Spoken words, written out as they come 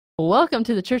Welcome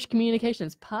to the Church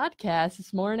Communications Podcast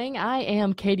this morning. I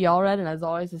am Katie Allred, and as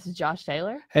always, this is Josh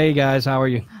Taylor. Hey guys, how are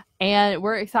you? And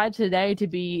we're excited today to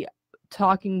be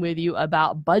talking with you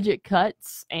about budget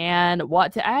cuts and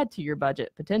what to add to your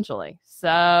budget potentially.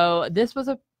 So this was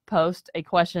a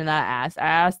question that I asked. I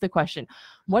asked the question,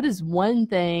 what is one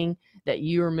thing that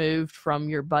you removed from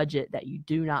your budget that you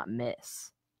do not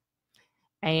miss?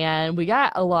 And we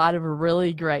got a lot of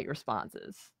really great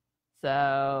responses.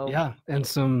 So yeah, and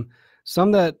some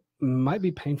that might be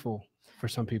painful for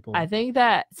some people. I think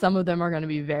that some of them are going to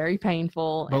be very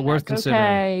painful, but worth considering.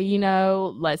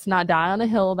 Okay, let's not die on a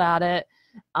hill about it.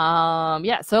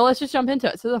 So let's just jump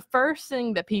into it. So the first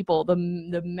thing that people, the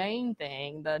main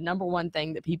thing, the number one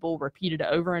thing that people repeated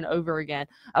over and over again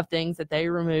of things that they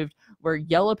removed were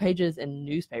yellow pages and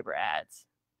newspaper ads.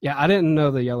 Yeah, I didn't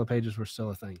know the yellow pages were still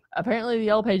a thing. Apparently the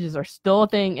yellow pages are still a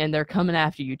thing, and they're coming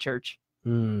after you, church.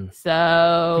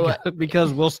 So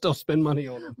because we'll still spend money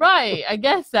on them. Right, I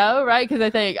guess so, right? Because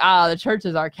they think, the church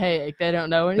is archaic. They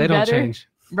don't know any better. They don't change.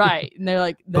 Right. And they're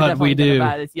like, but we do.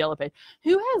 Buy this yellow page.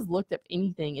 Who has looked up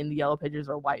anything in the yellow pages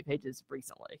or white pages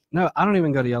recently? No, I don't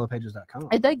even go to yellowpages.com.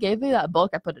 If they gave me that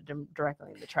book, I put it directly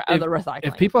in the recycling.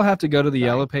 If people have to go to the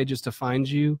yellow pages to find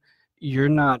you, you're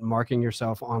not marking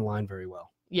yourself online very well.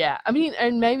 Yeah, I mean,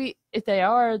 and maybe if they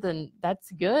are, then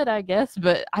that's good, I guess.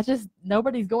 But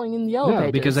nobody's going in the yellow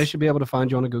pages. Because they should be able to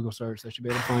find you on a Google search. They should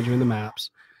be able to find you in the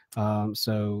maps.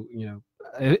 So,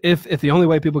 if the only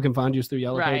way people can find you is through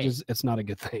yellow pages, it's not a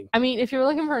good thing. I mean, if you're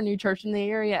looking for a new church in the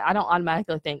area, I don't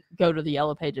automatically think go to the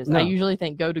yellow pages. No. I usually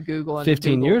think go to Google. And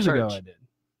 15 Google years church. ago, I did.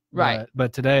 Right.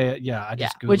 But today, I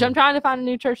just Googled. Which I'm trying to find a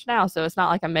new church now, so it's not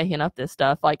like I'm making up this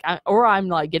stuff. I'm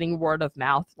like getting word of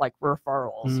mouth, like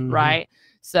referrals, right?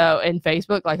 So in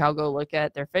Facebook, like I'll go look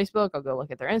at their Facebook, I'll go look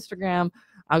at their Instagram,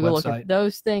 I'll go look at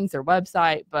those things, their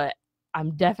website, but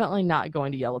I'm definitely not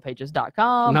going to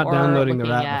yellowpages.com. I'm not downloading the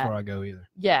app before I go either.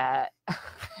 Yeah.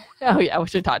 Oh yeah, we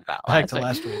should talk about back to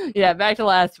last week. Yeah, back to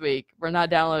last week. We're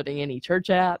not downloading any church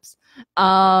apps.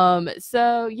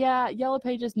 So yeah, yellow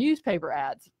pages, newspaper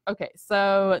ads. Okay,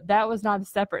 so that was not a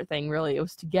separate thing really. It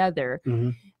was together.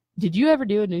 Did you ever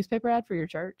do a newspaper ad for your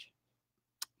church?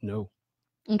 No.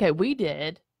 Okay, we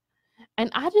did.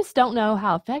 And I just don't know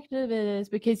how effective it is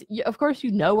because, of course,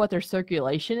 you know what their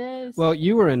circulation is. Well,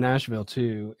 you were in Nashville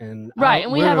too, and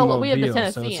and we have the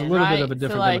Tennessean, so it's a little bit of a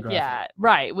different demographic. Yeah,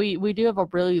 right. We do have a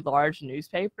really large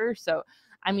newspaper, so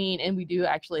I mean, and we do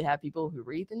actually have people who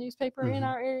read the newspaper in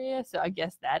our area, so I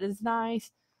guess that is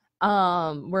nice.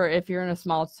 Where if you're in a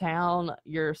small town,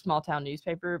 your small town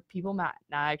newspaper, people might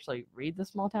not actually read the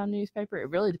small town newspaper. It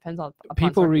really depends on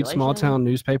people read small town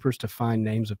newspapers to find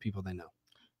names of people they know.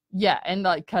 Yeah, and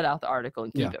like cut out the article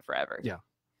and keep it forever. Yeah.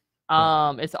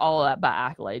 It's all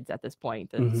about accolades at this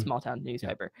point, the small town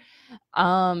newspaper.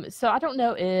 So I don't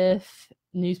know if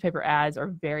newspaper ads are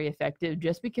very effective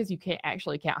just because you can't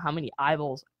actually count how many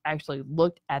eyeballs actually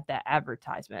looked at that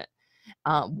advertisement.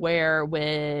 Where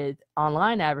with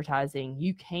online advertising,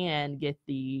 you can get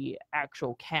the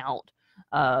actual count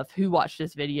of who watched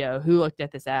this video, who looked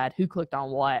at this ad, who clicked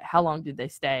on what, how long did they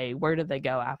stay, where did they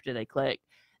go after they clicked.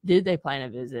 Did they plan a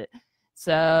visit?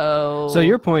 So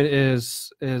your point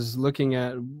is looking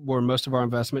at where most of our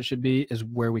investment should be is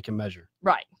where we can measure.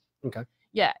 Right. Okay.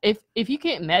 Yeah. If you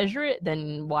can't measure it,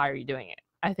 then why are you doing it?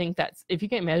 I think that's if you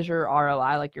can't measure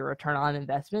ROI, like your return on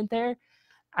investment there.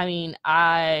 I mean,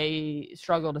 I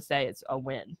struggle to say it's a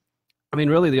win. I mean,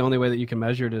 really, the only way that you can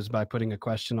measure it is by putting a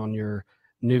question on your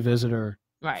new visitor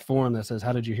form that says,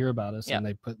 how did you hear about us? And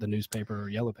they put the newspaper or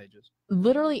yellow pages.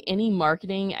 Literally any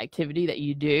marketing activity that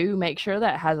you do, make sure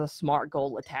that has a SMART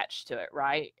goal attached to it,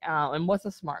 right? And what's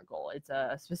a SMART goal? It's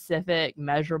a specific,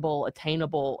 measurable,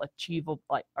 attainable, achievable,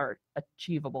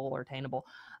 or attainable.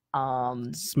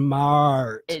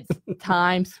 Smart. It's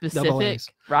time specific,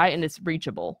 right? And it's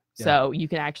reachable. Yeah. So you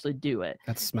can actually do it.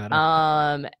 That's smart.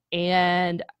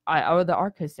 And the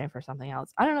R could stand for something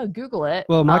else. I don't know. Google it.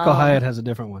 Well, Michael Hyatt has a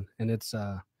different one, and it's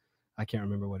I can't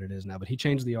remember what it is now, but he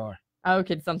changed the R.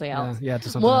 Okay, to something else. Yeah, to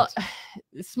something else.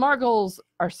 SMART goals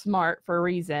are smart for a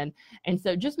reason. And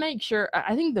so just make sure,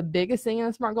 I think the biggest thing in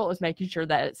a SMART goal is making sure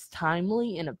that it's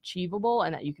timely and achievable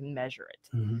and that you can measure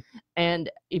it.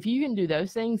 And if you can do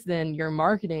those things, then your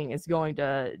marketing is going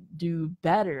to do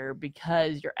better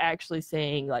because you're actually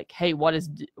saying like, hey, what's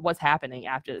happening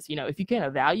after this? If you can't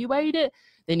evaluate it,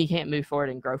 then you can't move forward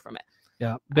and grow from it.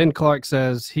 Yeah. Ben Clark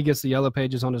says he gets the yellow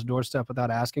pages on his doorstep without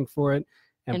asking for it.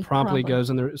 And promptly goes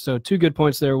in there. So 2 good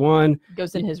points there. One,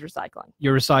 goes in his recycling.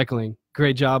 Your recycling.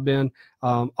 Great job, Ben.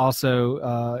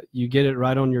 Also, you get it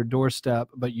right on your doorstep,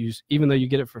 but even though you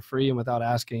get it for free and without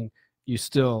asking, you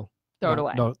still throw it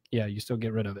away. You still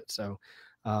get rid of it. So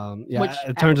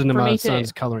it turns into my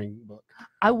son's coloring book.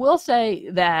 I will say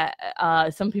that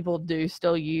some people do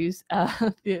still use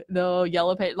the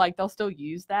yellow page, like they'll still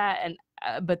use that, and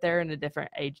but they're in a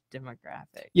different age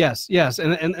demographic. Yes,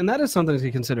 and that is something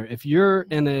to consider. If you're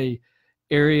in a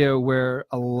area where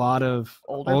a lot of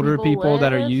older people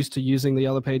that are used to using the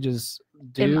yellow pages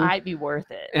do, it might be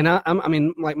worth it. And I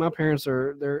mean, like my parents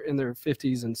they're in their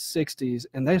 50s and 60s,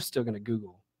 and they're still going to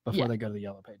Google before they go to the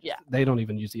yellow pages. Yeah. They don't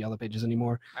even use the yellow pages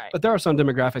anymore. Right. But there are some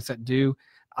demographics that do.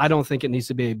 I don't think it needs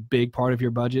to be a big part of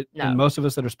your budget. No. And most of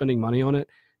us that are spending money on it,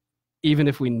 even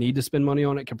if we need to spend money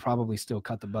on it, can probably still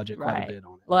cut the budget quite a bit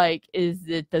on it. Like, is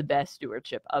it the best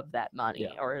stewardship of that money?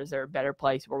 Yeah. Or is there a better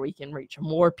place where we can reach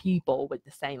more people with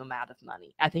the same amount of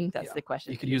money? I think that's the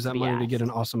question. You could use that money to get an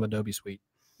awesome Adobe suite.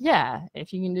 Yeah.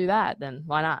 If you can do that, then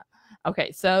why not?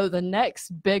 Okay. So the next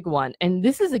big one, and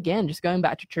this is, again, just going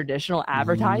back to traditional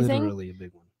advertising. Literally a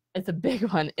big one. It's a big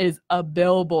one, is a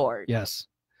billboard. Yes.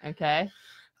 Okay.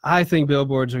 I think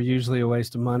billboards are usually a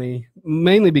waste of money,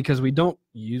 mainly because we don't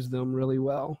use them really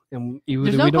well. And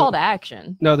there's no call to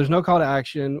action. No, there's no call to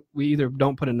action. We either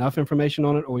don't put enough information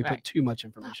on it, or we put too much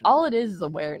information. All it is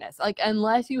awareness. Like,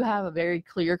 unless you have a very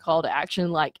clear call to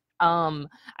action, like I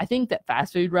think that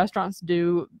fast food restaurants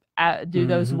do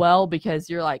those well, because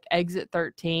you're like, exit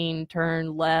 13,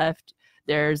 turn left.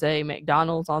 There's a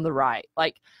McDonald's on the right.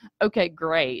 Like, okay,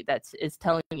 great. It's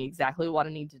telling me exactly what I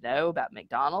need to know about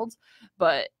McDonald's.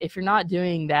 But if you're not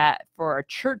doing that for a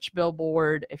church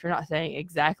billboard, if you're not saying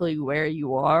exactly where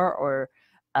you are, or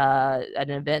an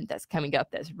event that's coming up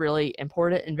that's really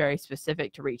important and very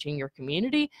specific to reaching your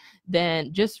community,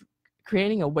 then just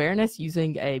creating awareness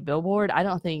using a billboard, I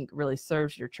don't think really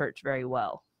serves your church very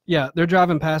well. Yeah, they're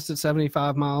driving past at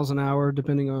 75 miles an hour,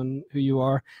 depending on who you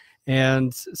are.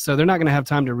 And so they're not going to have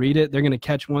time to read it. They're going to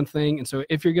catch one thing. And so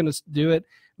if you're going to do it,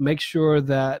 make sure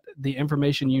that the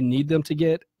information you need them to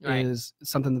get is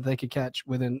something that they could catch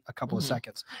within a couple of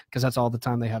seconds, because that's all the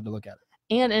time they have to look at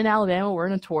it. And in Alabama, we're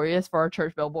notorious for our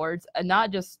church billboards, and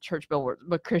not just church billboards,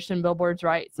 but Christian billboards,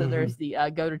 right? So there's the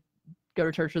go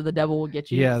to church or the devil will get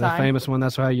you. Yeah, the famous one.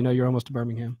 That's how you know you're almost to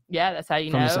Birmingham. Yeah, that's how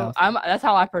you know. That's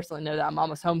how I personally know that I'm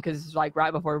almost home, because it's like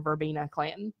right before Verbena,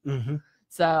 Clanton.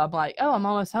 So I'm like, oh, I'm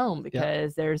almost home,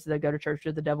 because there's the go to church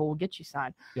or the devil will get you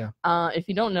sign. Yeah. If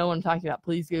you don't know what I'm talking about,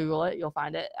 please Google it. You'll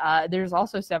find it. There's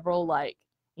also several, like,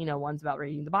 ones about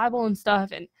reading the Bible and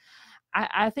stuff. And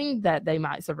I think that they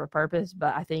might serve a purpose,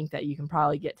 but I think that you can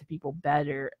probably get to people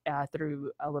better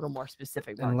through a little more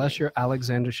specific marketing. Unless you're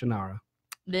Alexander Shannara.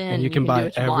 Then and you can buy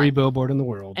every billboard in the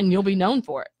world. And you'll be known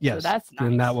for it. Yes. So that's nice.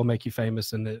 And that will make you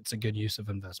famous, and it's a good use of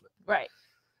investment. Right.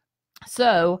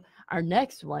 So our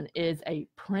next one is a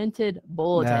printed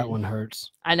bulletin. That one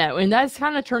hurts. I know. And that's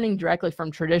kind of turning directly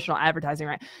from traditional advertising,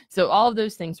 right? So all of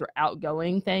those things were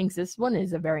outgoing things. This one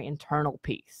is a very internal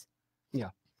piece.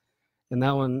 Yeah. And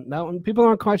that one, people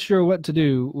aren't quite sure what to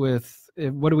do with.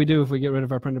 What do we do if we get rid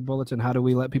of our printed bulletin? How do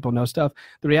we let people know stuff?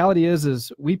 The reality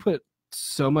is we put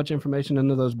so much information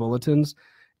into those bulletins,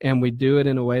 and we do it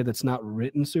in a way that's not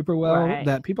written super well,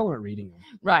 that people aren't reading them.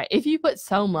 Right. If you put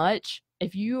so much,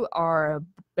 if you are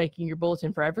making your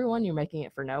bulletin for everyone, you're making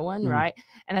it for no one, right?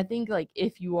 And I think, like,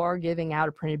 if you are giving out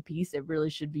a printed piece, it really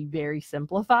should be very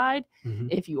simplified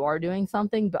if you are doing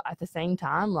something. But at the same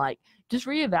time, like, just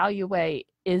reevaluate,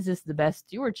 is this the best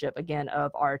stewardship, again,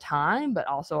 of our time, but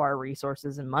also our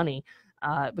resources and money?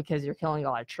 Because you're killing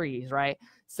a lot of trees, right?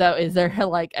 So is there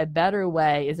like a better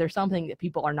way? Is there something that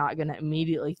people are not going to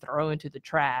immediately throw into the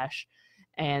trash?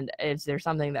 And is there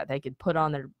something that they could put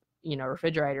on their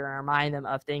refrigerator and remind them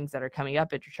of things that are coming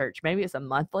up at your church? Maybe it's a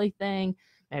monthly thing.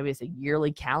 Maybe it's a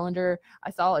yearly calendar.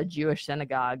 I saw a Jewish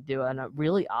synagogue doing a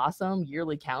really awesome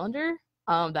yearly calendar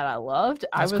that I loved.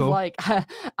 That's I was cool. Like,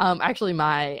 actually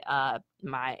my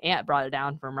aunt brought it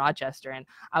down from Rochester, and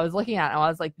I was looking at it and I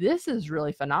was like, this is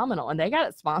really phenomenal. And they got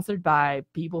it sponsored by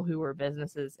people who were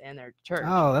businesses in their church.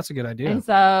 Oh, that's a good idea. And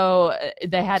so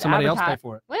they had somebody else pay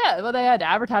for it. Well, they had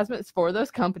advertisements for those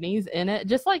companies in it,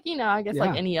 just like, I guess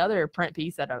like any other print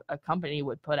piece that a company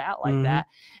would put out like that.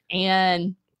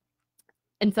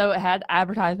 And so it had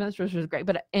advertisements, which was great.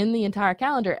 But in the entire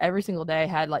calendar, every single day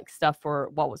had like stuff for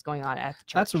what was going on at the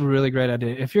church. That's a really great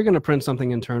idea. If you're going to print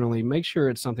something internally, make sure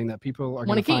it's something that people are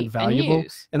going to find valuable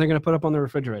and they're going to put up on their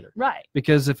refrigerator. Right.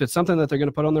 Because if it's something that they're going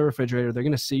to put on their refrigerator, they're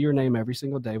going to see your name every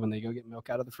single day when they go get milk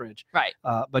out of the fridge. Right.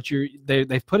 But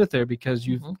they've put it there because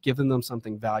you've given them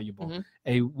something valuable.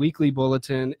 A weekly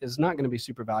bulletin is not going to be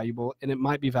super valuable, and it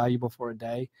might be valuable for a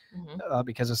day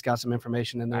because it's got some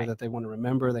information in there that they want to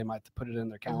remember. They might put it in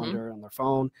their calendar on their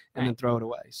phone and then throw it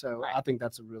away. So I think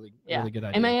that's a really good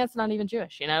idea. And my aunt's not even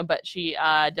Jewish, you know, but she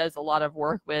does a lot of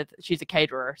work with, she's a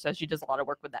caterer, so she does a lot of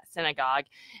work with that synagogue,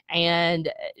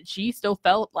 and she still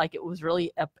felt like it was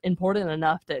really important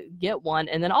enough to get one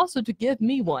and then also to give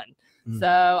me one.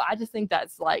 So I just think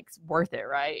that's like worth it,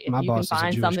 right? If you can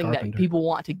find something that people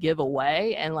want to give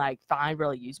away and like find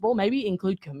really usable, maybe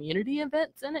include community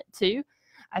events in it too.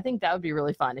 I think that would be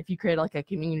really fun if you create like a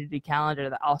community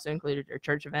calendar that also included your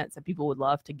church events that people would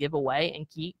love to give away and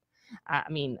keep. I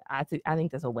mean, I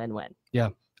think that's a win-win. Yeah.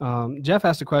 Jeff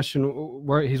asked a question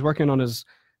where he's working on his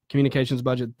communications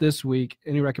budget this week.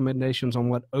 Any recommendations on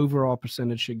what overall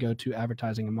percentage should go to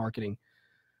advertising and marketing?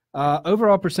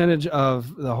 Overall percentage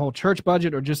of the whole church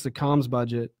budget or just the comms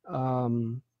budget?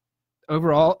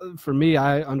 Overall, for me,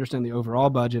 I understand the overall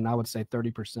budget, and I would say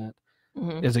 30%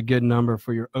 is a good number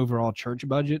for your overall church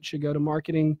budget should go to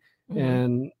marketing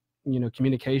and, you know,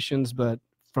 communications. But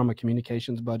from a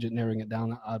communications budget, narrowing it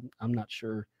down, I'm not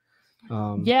sure.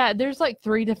 Yeah, there's like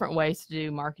 3 different ways to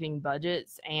do marketing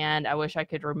budgets, and I wish I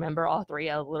could remember all 3.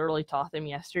 I literally taught them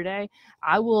yesterday.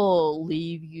 I will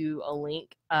leave you a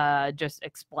link just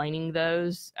explaining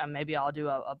those. Maybe I'll do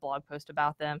a blog post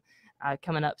about them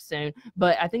coming up soon.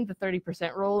 But I think the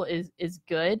 30% rule is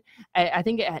good. I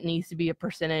think it needs to be a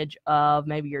percentage of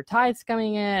maybe your tithes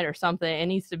coming in or something. It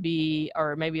needs to be,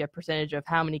 or maybe a percentage of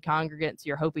how many congregants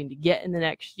you're hoping to get in the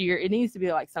next year. It needs to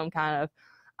be like some kind of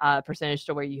percentage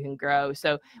to where you can grow.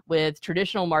 So with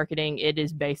traditional marketing, it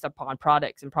is based upon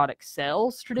products and product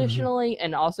sales traditionally.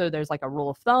 And also there's like a rule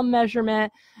of thumb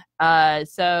measurement.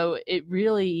 So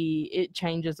it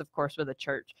changes, of course, with a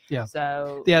church. Yeah.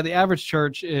 So yeah, the average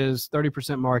church is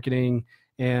 30% marketing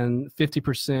and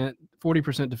 40%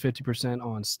 to 50%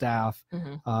 on staff.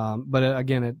 But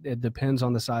again, it depends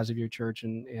on the size of your church,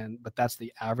 but that's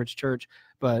the average church.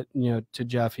 But, you know, to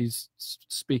Jeff, he's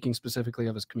speaking specifically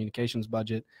of his communications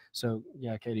budget. So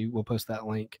yeah, Katie, we'll post that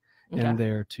link in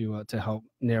there to help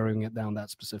narrowing it down that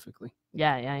specifically.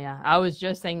 Yeah. I was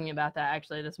just thinking about that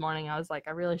actually this morning. I was like,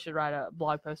 I really should write a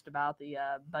blog post about the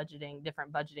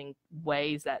different budgeting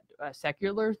ways that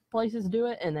secular places do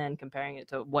it, and then comparing it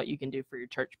to what you can do for your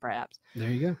church, perhaps. There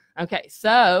you go. Okay,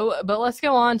 so, but let's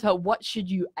go on to what should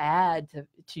you add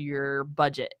to your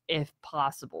budget if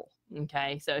possible.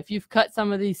 Okay, so if you've cut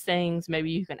some of these things,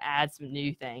 maybe you can add some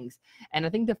new things. And I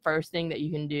think the first thing that you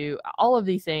can do, all of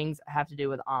these things have to do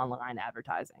with online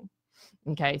advertising.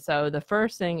 Okay, so the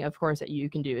first thing, of course, that you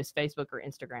can do is Facebook or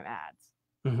Instagram ads.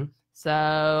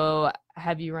 So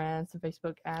have you ran some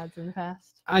Facebook ads in the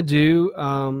past? I do.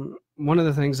 One of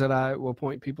the things that I will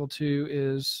point people to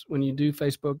is when you do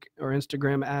Facebook or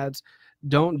Instagram ads,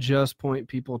 don't just point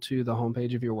people to the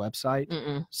homepage of your website.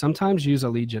 Sometimes use a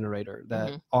lead generator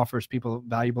that offers people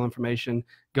valuable information.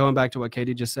 Going back to what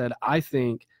Katie just said, I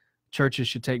think churches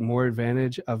should take more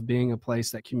advantage of being a place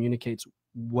that communicates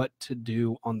what to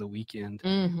do on the weekend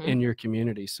in your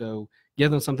community. So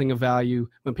give them something of value.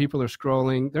 When people are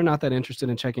scrolling, they're not that interested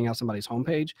in checking out somebody's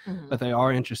homepage, but they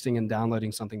are interested in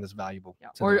downloading something that's valuable.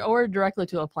 Or directly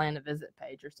to a plan to visit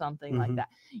page or something like that.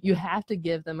 You have to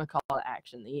give them a call to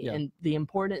action. And the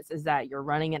importance is that you're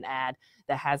running an ad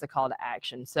that has a call to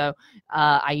action. So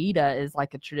AIDA is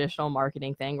like a traditional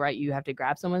marketing thing, right? You have to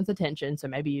grab someone's attention. So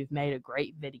maybe you've made a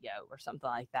great video or something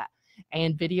like that.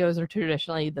 And videos are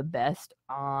traditionally the best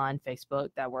on Facebook,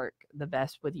 that work the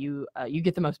best with you. You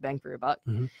get the most bang for your buck.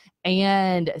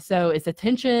 And so it's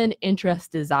attention,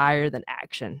 interest, desire, then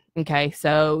action. Okay,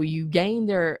 so you gain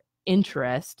their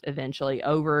interest eventually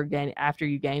after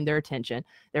you gain their attention.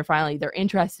 They're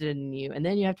interested in you, and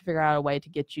then you have to figure out a way to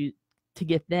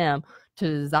get them to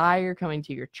desire coming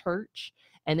to your church.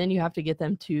 And then you have to get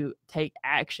them to take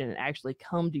action and actually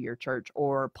come to your church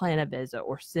or plan a visit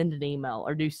or send an email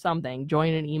or do something,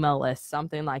 join an email list,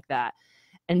 something like that.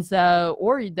 And so,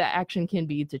 or the action can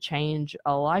be to change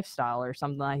a lifestyle or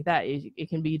something like that. It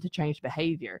can be to change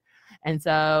behavior. And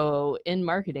so in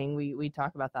marketing, we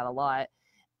talk about that a lot.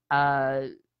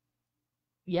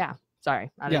 Yeah.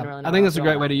 Sorry. I didn't really know. I think that's a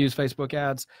great way to use Facebook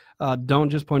ads. Don't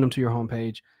just point them to your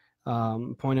homepage.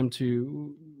 Point them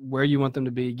to where you want them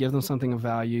to be, give them something of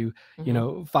value. You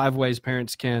know, 5 ways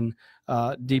parents can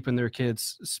deepen their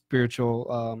kids' spiritual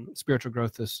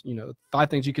growth. This, 5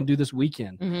 things you can do this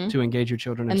weekend to engage your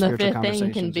children in spiritual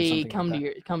conversations. And the 5th thing can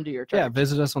be come to your church. Yeah,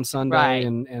 visit us on Sunday, right.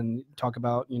 and talk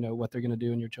about what they're going to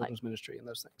do in your children's ministry and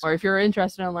those things. Or if you're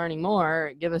interested in learning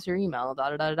more, give us your email.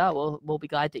 We'll be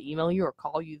glad to email you or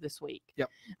call you this week.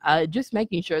 Yep. Just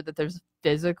making sure that there's a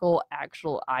physical,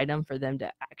 actual item for them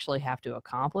to actually have to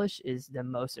accomplish is the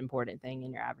most important thing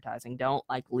in your advertising. Don't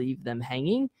leave them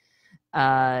hanging.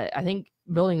 I think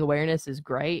building awareness is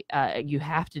great. You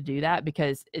have to do that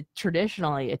because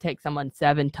traditionally it takes someone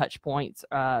 7 touch points,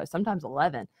 sometimes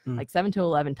 11, like 7 to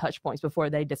 11 touch points before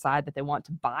they decide that they want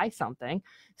to buy something.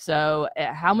 So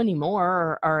how many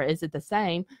more, or is it the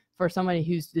same for somebody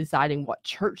who's deciding what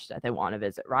church that they want to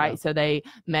visit, right? Yeah. So they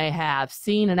may have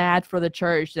seen an ad for the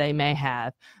church. They may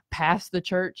have passed the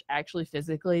church actually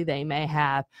physically. They may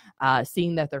have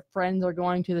seen that their friends are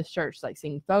going to this church, like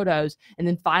seeing photos. And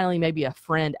then finally, maybe a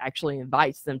friend actually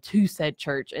invites them to said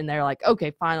church. And they're like,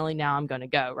 okay, finally, now I'm going to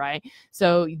go, right?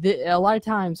 So a lot of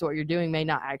times what you're doing may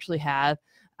not actually have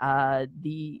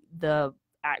the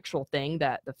actual thing,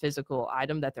 that the physical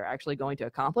item that they're actually going to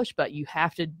accomplish, but you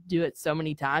have to do it so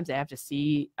many times. They have to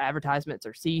see advertisements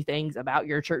or see things about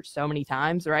your church so many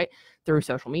times, right? Through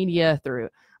social media, through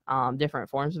different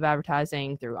forms of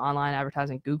advertising, through online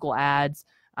advertising, Google ads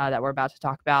that we're about to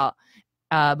talk about,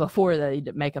 before they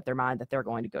make up their mind that they're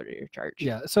going to go to your church.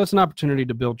 Yeah, so it's an opportunity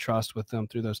to build trust with them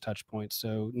through those touch points.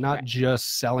 So not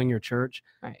just selling your church,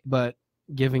 but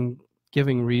giving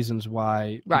reasons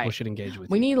why people should engage with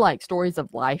you. We need stories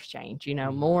of life change,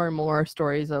 more and more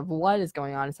stories of what is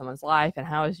going on in someone's life and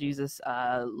how is Jesus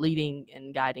leading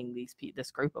and guiding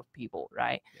this group of people,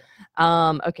 right?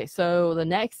 Yeah. Okay, so the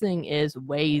next thing is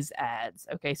Waze ads.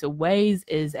 Okay, so Waze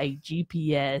is a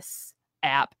GPS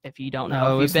app. If you don't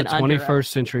know, it's the 21st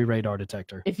century radar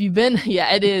detector. If you've been,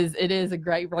 it is a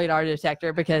great radar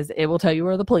detector because it will tell you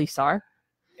where the police are.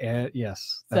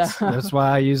 Yes, that's why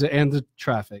I use it, and the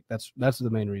traffic. That's the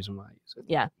main reason why I use it.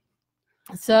 Yeah.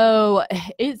 So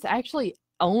it's actually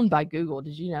owned by Google.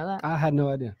 Did you know that? I had no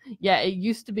idea. Yeah, it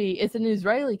used to be. It's an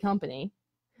Israeli company,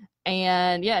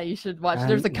 and you should watch.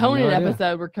 There's a Conan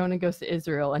episode where Conan goes to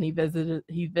Israel and he visits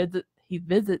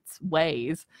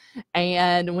Waze,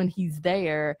 and when he's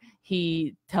there,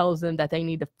 he tells them that they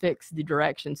need to fix the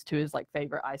directions to his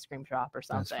favorite ice cream shop or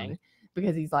something.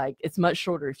 Because he's like, it's much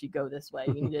shorter if you go this way.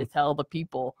 You need to tell the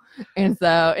people. And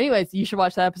so, anyways, you should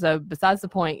watch that episode. Besides the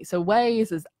point, so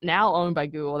Waze is now owned by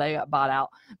Google. They got bought out.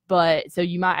 But so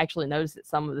you might actually notice that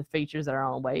some of the features that are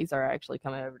on Waze are actually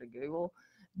coming over to Google.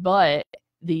 But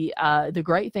the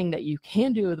great thing that you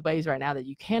can do with Waze right now that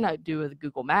you cannot do with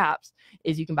Google Maps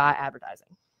is you can buy advertising.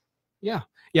 Yeah,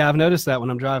 I've noticed that when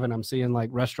I'm driving, I'm seeing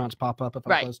restaurants pop up if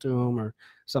I'm close to them or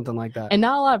something like that. And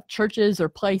not a lot of churches or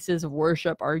places of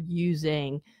worship are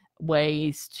using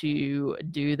Waze to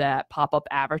do that pop-up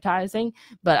advertising.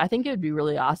 But I think it would be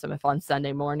really awesome if on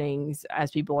Sunday mornings, as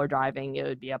people are driving, it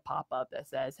would be a pop-up that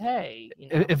says, hey.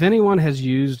 If anyone has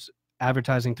used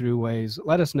advertising through Waze,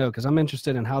 let us know, because I'm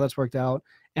interested in how that's worked out.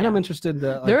 And I'm interested in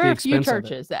there are a few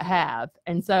churches that have,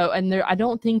 and there I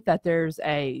don't think that there's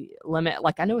a limit.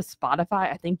 I know with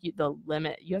Spotify, I think the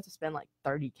limit, you have to spend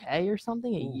 $30K or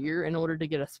something a year in order to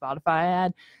get a Spotify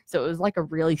ad. So it was a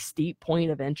really steep point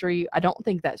of entry. I don't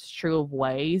think that's true of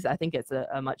Waze. I think it's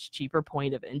a much cheaper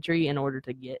point of entry in order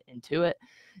to get into it.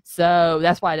 So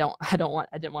that's why I didn't want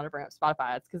to bring up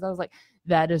Spotify ads, because I was like,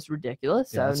 that is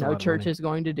ridiculous. So no church is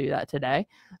going to do that today.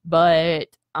 But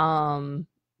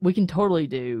we can totally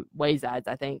do Waze ads,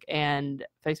 I think, and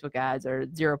Facebook ads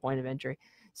are 0 point of entry.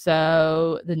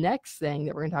 So the next thing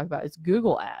that we're going to talk about is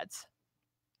Google ads.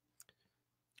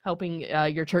 Helping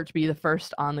your church be the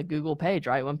first on the Google page,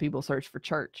 right? When people search for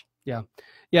church. Yeah,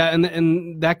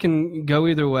 and that can go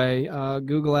either way.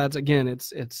 Google ads, again,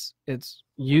 it's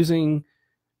using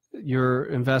your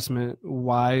investment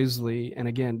wisely. And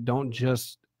again,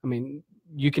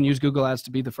 you can use Google ads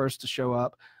to be the first to show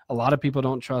up. A lot of people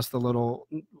don't trust the little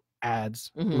ads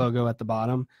logo at the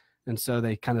bottom. And so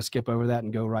they kind of skip over that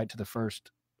and go right to the first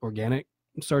organic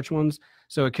search ones.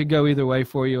 So it could go either way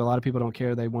for you. A lot of people don't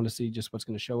care. They want to see just what's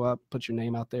going to show up, put your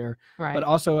name out there. Right. But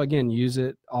also, again, use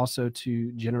it also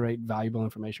to generate valuable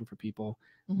information for people,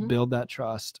 build that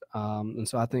trust. And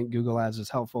so I think Google ads is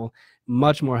helpful,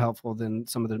 much more helpful than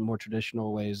some of the more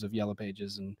traditional ways of Yellow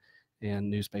Pages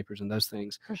and newspapers and those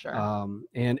things. For sure.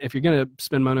 And if you're going to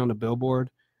spend money on a billboard,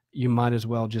 you might as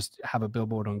well just have a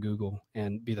billboard on Google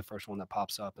and be the first one that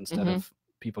pops up instead of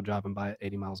people driving by at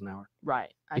 80 miles an hour.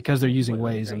 Right. Because they're using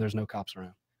Waze and there's no cops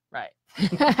around. Right.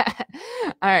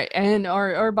 All right. And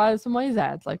or buy some Waze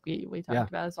ads like we talked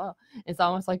about as well. It's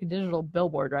almost like a digital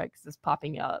billboard, right? Because it's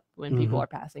popping up when people are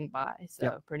passing by.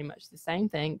 So pretty much the same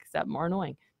thing, except more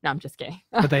annoying. No, I'm just kidding.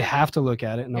 But they have to look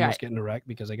at it and almost get in a wreck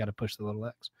because they got to push the little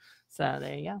X. So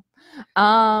there you go.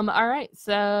 All right.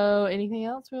 So anything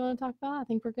else we want to talk about? I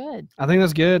think we're good. I think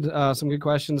that's good. Some good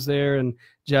questions there. And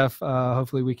Jeff,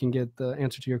 hopefully we can get the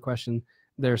answer to your question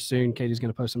there soon. Katie's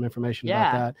going to post some information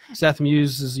about that. Seth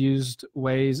Muse has used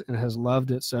Waze and has loved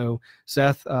it. So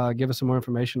Seth, give us some more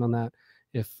information on that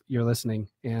if you're listening.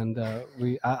 And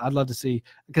I'd love to see,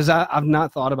 because I've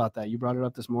not thought about that. You brought it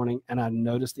up this morning, and I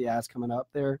noticed the ads coming up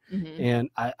there, and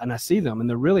I see them, and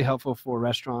they're really helpful for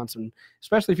restaurants, and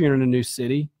especially if you're in a new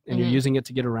city and you're using it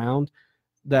to get around.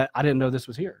 That I didn't know this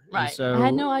was here. Right. So, I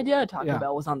had no idea Taco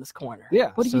Bell was on this corner.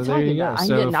 Yeah. What are you talking about? I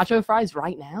can get nacho fries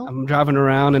right now. I'm driving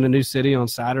around in a new city on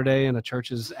Saturday and a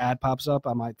church's ad pops up.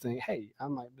 I might think, hey, I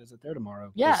might visit there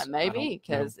tomorrow. Yeah, maybe,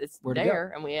 because it's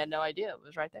there and we had no idea it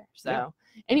was right there. So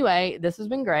anyway, this has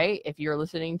been great. If you're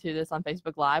listening to this on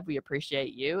Facebook Live, we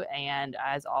appreciate you. And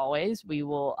as always, we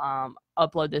will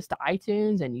upload this to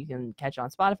iTunes, and you can catch it on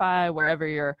Spotify, wherever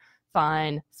your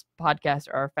fine podcasts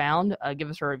are found. Give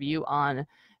us a review on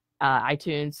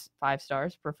iTunes, 5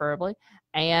 stars preferably,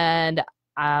 and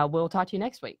we'll talk to you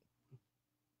next week.